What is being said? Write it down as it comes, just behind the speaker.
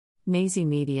Nazy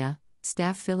Media,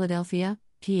 Staff Philadelphia,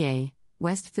 PA,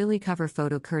 West Philly cover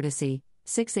photo courtesy,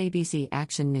 6 ABC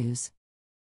Action News.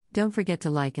 Don't forget to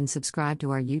like and subscribe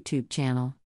to our YouTube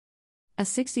channel. A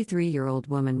 63-year-old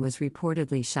woman was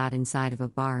reportedly shot inside of a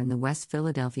bar in the West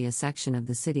Philadelphia section of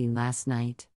the city last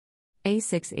night.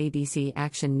 A6 ABC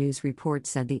Action News report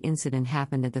said the incident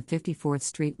happened at the 54th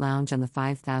Street Lounge on the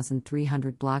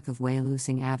 5300 block of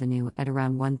Waylusing Avenue at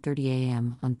around 1:30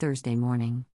 a.m. on Thursday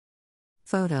morning.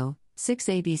 Photo, 6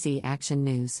 ABC Action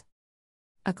News.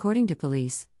 According to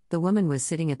police, the woman was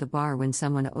sitting at the bar when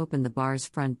someone opened the bar's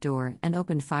front door and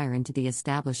opened fire into the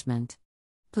establishment.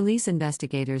 Police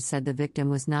investigators said the victim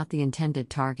was not the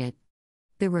intended target.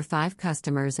 There were 5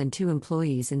 customers and 2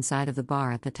 employees inside of the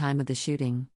bar at the time of the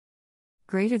shooting.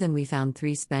 We found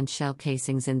 3 spent shell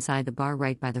casings inside the bar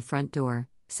right by the front door,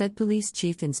 said Police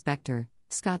Chief Inspector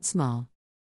Scott Small.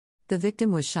 The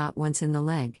victim was shot once in the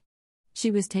leg. She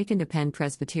was taken to Penn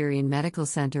Presbyterian Medical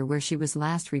Center where she was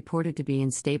last reported to be in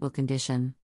stable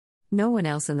condition. No one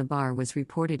else in the bar was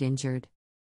reported injured.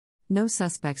 No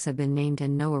suspects have been named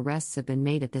and no arrests have been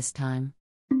made at this time.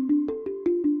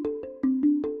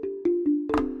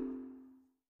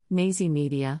 Nazy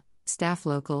Media, Staff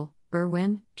Local,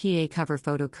 Irwin, PA cover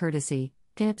photo courtesy,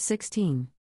 Camp 16.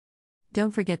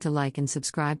 Don't forget to like and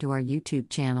subscribe to our YouTube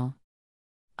channel.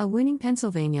 A winning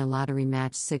Pennsylvania Lottery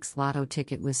Match 6 lotto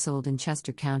ticket was sold in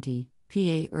Chester County,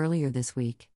 PA earlier this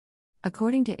week.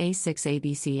 According to A6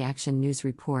 ABC Action News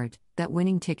report, that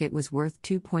winning ticket was worth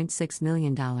 $2.6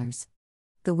 million.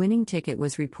 The winning ticket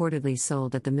was reportedly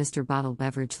sold at the Mr. Bottle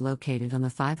Beverage located on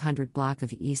the 500 block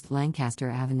of East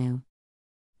Lancaster Avenue.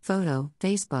 Photo,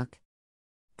 Facebook.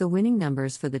 The winning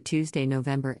numbers for the Tuesday,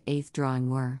 November 8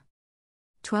 drawing were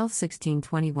 12, 16,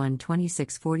 21,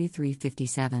 26, 43,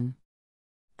 57.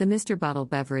 The Mr. Bottle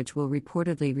Beverage will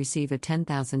reportedly receive a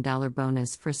 $10,000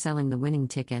 bonus for selling the winning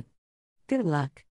ticket. Good luck.